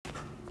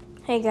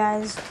Hey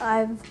guys,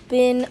 I've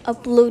been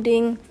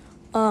uploading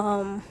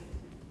all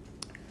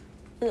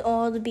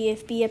the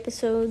BFB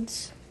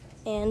episodes,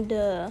 and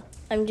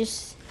I'm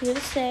just here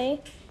to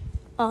say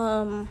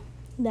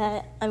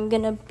that I'm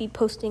gonna be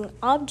posting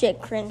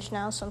Object Cringe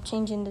now, so I'm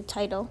changing the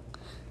title.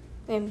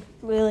 And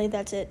really,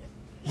 that's it.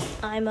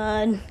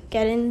 I'm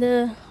getting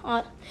the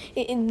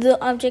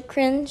Object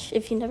Cringe.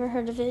 If you never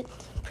heard of it,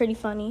 pretty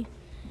funny,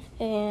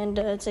 and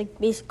it's like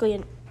basically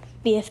a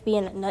BFB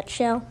in a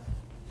nutshell.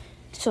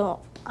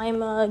 So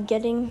I'm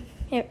getting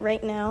it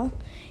right now.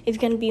 It's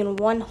going to be in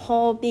one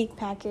whole big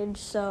package,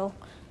 so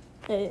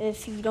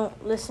if you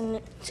don't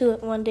listen to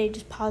it one day,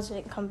 just pause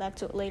it and come back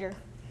to it later.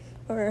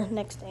 Or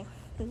next day,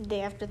 the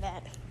day after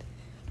that.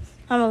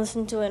 I'm going to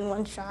listen to it in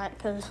one shot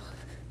because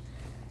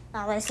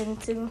I want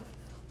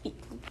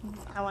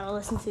to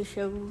listen to a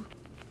show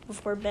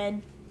before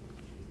bed.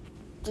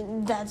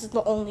 That's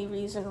the only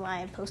reason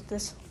why I post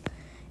this.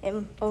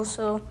 And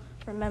also,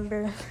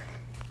 remember,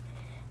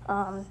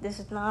 this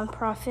is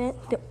non-profit.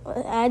 The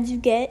ads you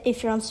get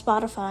if you're on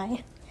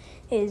Spotify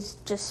is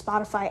just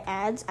Spotify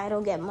ads. I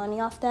don't get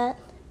money off that.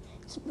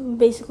 It's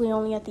basically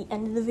only at the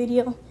end of the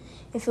video.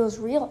 If it was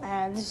real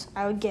ads,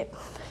 you would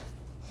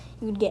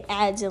get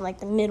ads in like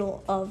the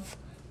middle of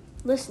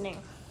listening.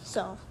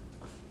 So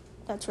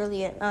that's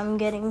really it. I'm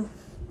getting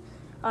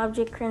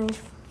Object Cringe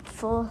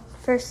full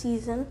first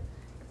season,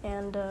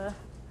 and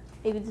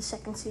maybe the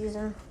second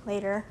season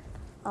later.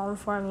 I'll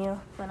inform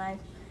you when I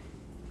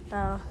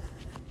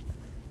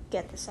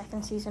get the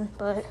second season,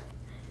 but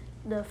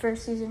the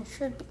first season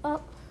should be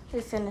up.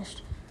 It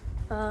finished.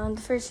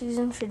 The first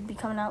season should be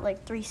coming out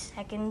like 3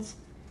 seconds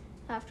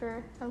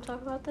after I'm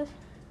talking about this.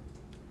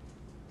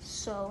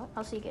 So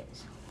I'll see you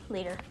guys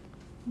later.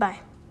 Bye.